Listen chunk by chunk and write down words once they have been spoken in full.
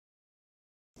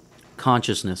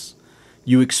Consciousness.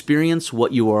 You experience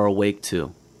what you are awake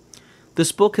to.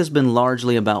 This book has been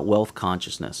largely about wealth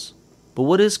consciousness. But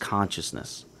what is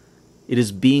consciousness? It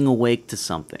is being awake to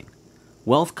something.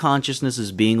 Wealth consciousness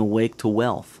is being awake to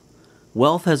wealth.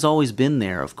 Wealth has always been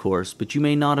there, of course, but you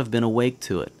may not have been awake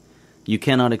to it. You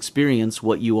cannot experience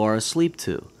what you are asleep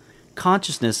to.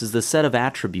 Consciousness is the set of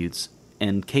attributes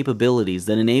and capabilities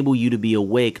that enable you to be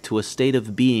awake to a state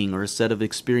of being or a set of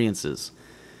experiences.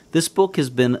 This book has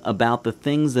been about the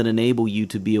things that enable you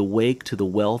to be awake to the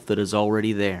wealth that is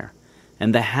already there,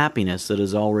 and the happiness that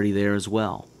is already there as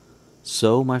well.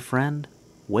 So, my friend,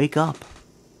 wake up.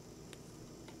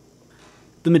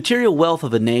 The material wealth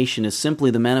of a nation is simply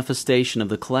the manifestation of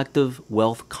the collective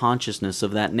wealth consciousness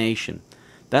of that nation.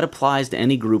 That applies to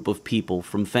any group of people,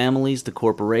 from families to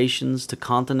corporations to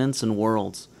continents and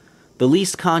worlds. The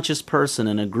least conscious person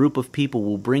in a group of people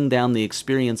will bring down the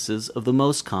experiences of the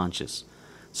most conscious.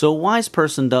 So a wise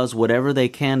person does whatever they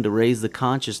can to raise the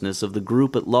consciousness of the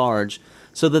group at large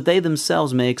so that they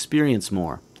themselves may experience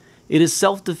more. It is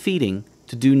self-defeating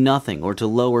to do nothing or to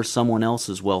lower someone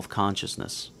else's wealth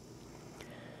consciousness.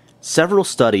 Several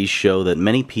studies show that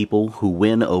many people who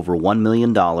win over $1 million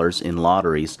in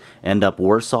lotteries end up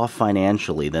worse off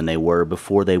financially than they were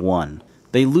before they won.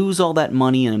 They lose all that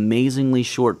money in amazingly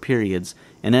short periods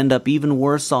and end up even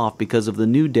worse off because of the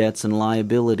new debts and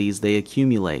liabilities they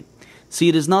accumulate. See,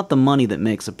 it is not the money that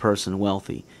makes a person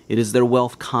wealthy. It is their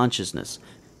wealth consciousness.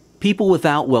 People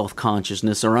without wealth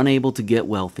consciousness are unable to get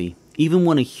wealthy, even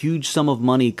when a huge sum of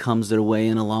money comes their way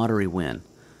in a lottery win.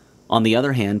 On the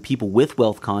other hand, people with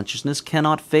wealth consciousness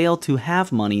cannot fail to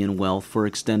have money and wealth for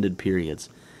extended periods.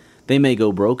 They may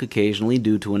go broke occasionally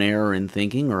due to an error in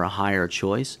thinking or a higher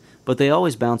choice, but they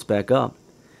always bounce back up.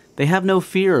 They have no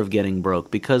fear of getting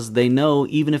broke because they know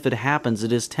even if it happens,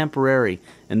 it is temporary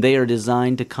and they are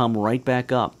designed to come right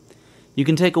back up. You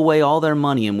can take away all their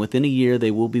money and within a year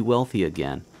they will be wealthy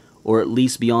again, or at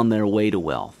least be on their way to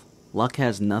wealth. Luck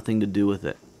has nothing to do with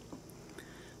it.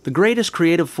 The greatest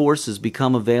creative forces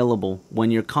become available when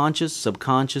your conscious,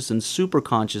 subconscious, and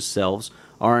superconscious selves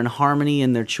are in harmony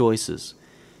in their choices.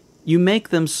 You make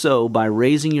them so by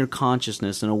raising your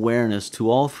consciousness and awareness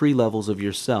to all three levels of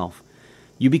yourself.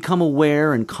 You become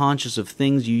aware and conscious of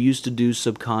things you used to do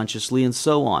subconsciously and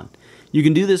so on. You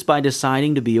can do this by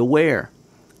deciding to be aware.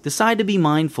 Decide to be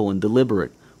mindful and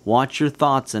deliberate. Watch your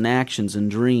thoughts and actions and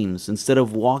dreams instead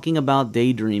of walking about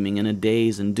daydreaming in a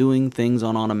daze and doing things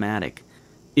on automatic.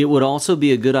 It would also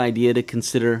be a good idea to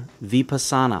consider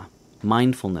vipassana,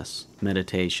 mindfulness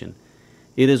meditation.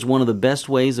 It is one of the best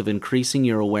ways of increasing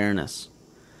your awareness.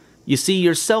 You see,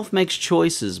 yourself makes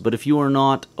choices, but if you are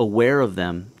not aware of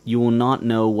them, you will not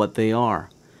know what they are.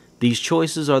 These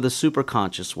choices are the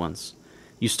superconscious ones.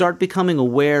 You start becoming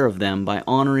aware of them by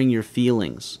honoring your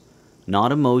feelings,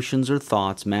 not emotions or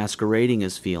thoughts masquerading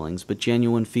as feelings, but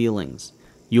genuine feelings.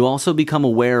 You also become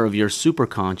aware of your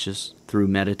superconscious through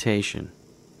meditation.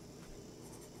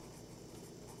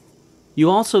 You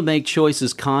also make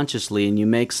choices consciously and you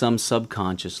make some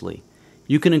subconsciously.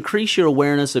 You can increase your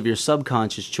awareness of your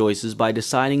subconscious choices by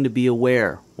deciding to be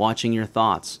aware, watching your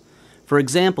thoughts. For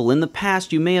example, in the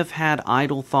past you may have had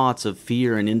idle thoughts of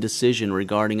fear and indecision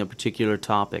regarding a particular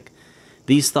topic.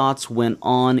 These thoughts went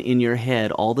on in your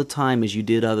head all the time as you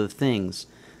did other things.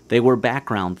 They were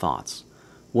background thoughts.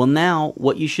 Well, now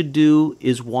what you should do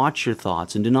is watch your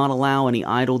thoughts and do not allow any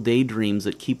idle daydreams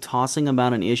that keep tossing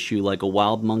about an issue like a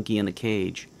wild monkey in a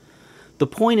cage. The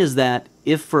point is that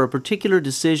if for a particular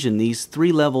decision these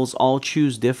three levels all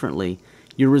choose differently,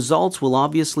 your results will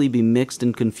obviously be mixed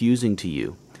and confusing to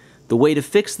you. The way to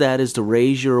fix that is to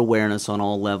raise your awareness on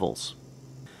all levels.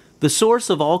 The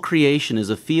source of all creation is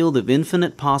a field of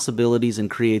infinite possibilities and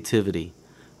creativity.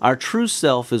 Our true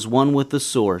self is one with the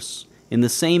source, in the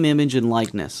same image and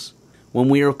likeness. When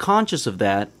we are conscious of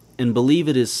that and believe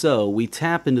it is so, we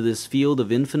tap into this field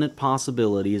of infinite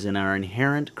possibilities and our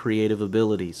inherent creative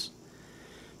abilities.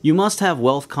 You must have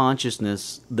wealth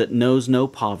consciousness that knows no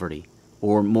poverty,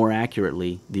 or more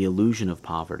accurately, the illusion of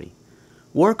poverty.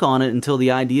 Work on it until the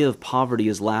idea of poverty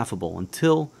is laughable,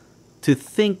 until to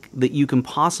think that you can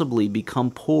possibly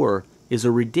become poor is a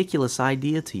ridiculous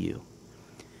idea to you.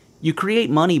 You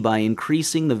create money by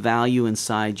increasing the value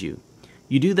inside you.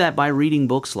 You do that by reading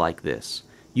books like this.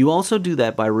 You also do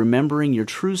that by remembering your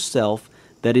true self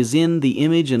that is in the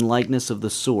image and likeness of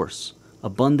the source,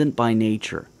 abundant by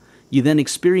nature. You then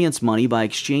experience money by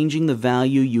exchanging the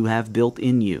value you have built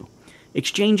in you.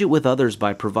 Exchange it with others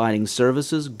by providing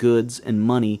services, goods, and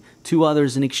money to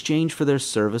others in exchange for their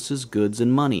services, goods,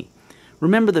 and money.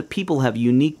 Remember that people have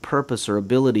unique purpose or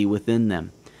ability within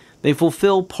them. They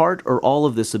fulfill part or all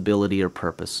of this ability or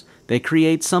purpose. They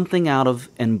create something out of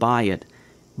and by it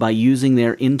by using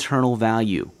their internal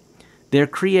value. Their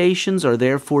creations are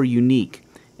therefore unique,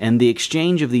 and the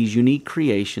exchange of these unique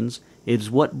creations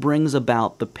is what brings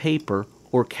about the paper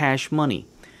or cash money.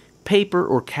 Paper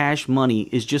or cash money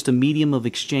is just a medium of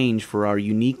exchange for our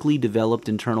uniquely developed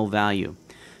internal value.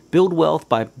 Build wealth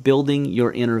by building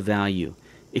your inner value.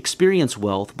 Experience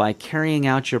wealth by carrying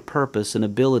out your purpose and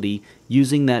ability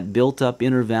using that built-up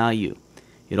inner value.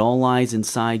 It all lies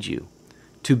inside you.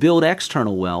 To build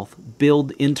external wealth,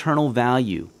 build internal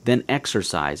value, then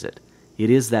exercise it. It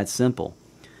is that simple.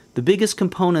 The biggest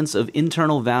components of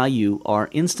internal value are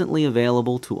instantly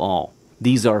available to all.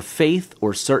 These are faith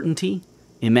or certainty,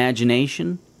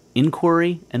 imagination,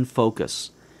 inquiry, and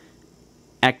focus.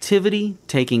 Activity,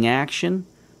 taking action,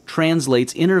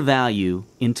 translates inner value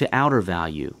into outer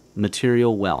value,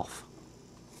 material wealth.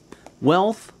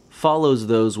 Wealth follows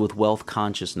those with wealth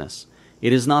consciousness.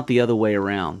 It is not the other way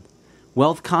around.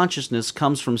 Wealth consciousness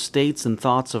comes from states and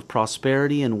thoughts of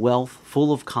prosperity and wealth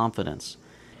full of confidence.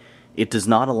 It does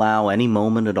not allow any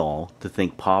moment at all to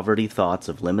think poverty thoughts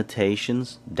of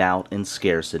limitations, doubt, and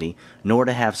scarcity, nor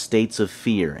to have states of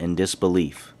fear and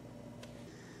disbelief.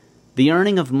 The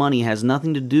earning of money has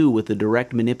nothing to do with the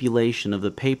direct manipulation of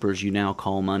the papers you now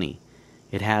call money.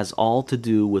 It has all to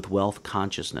do with wealth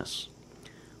consciousness.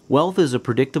 Wealth is a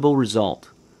predictable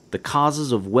result. The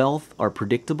causes of wealth are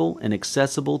predictable and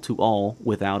accessible to all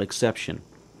without exception.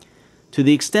 To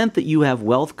the extent that you have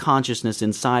wealth consciousness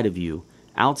inside of you,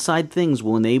 outside things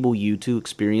will enable you to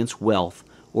experience wealth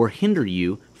or hinder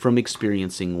you from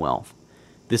experiencing wealth.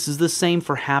 This is the same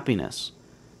for happiness.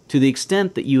 To the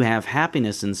extent that you have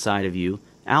happiness inside of you,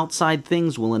 outside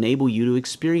things will enable you to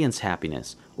experience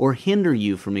happiness or hinder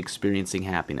you from experiencing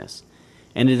happiness.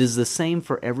 And it is the same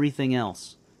for everything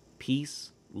else.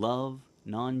 Peace, love,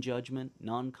 non-judgment,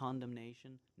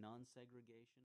 non-condemnation, non-segregation.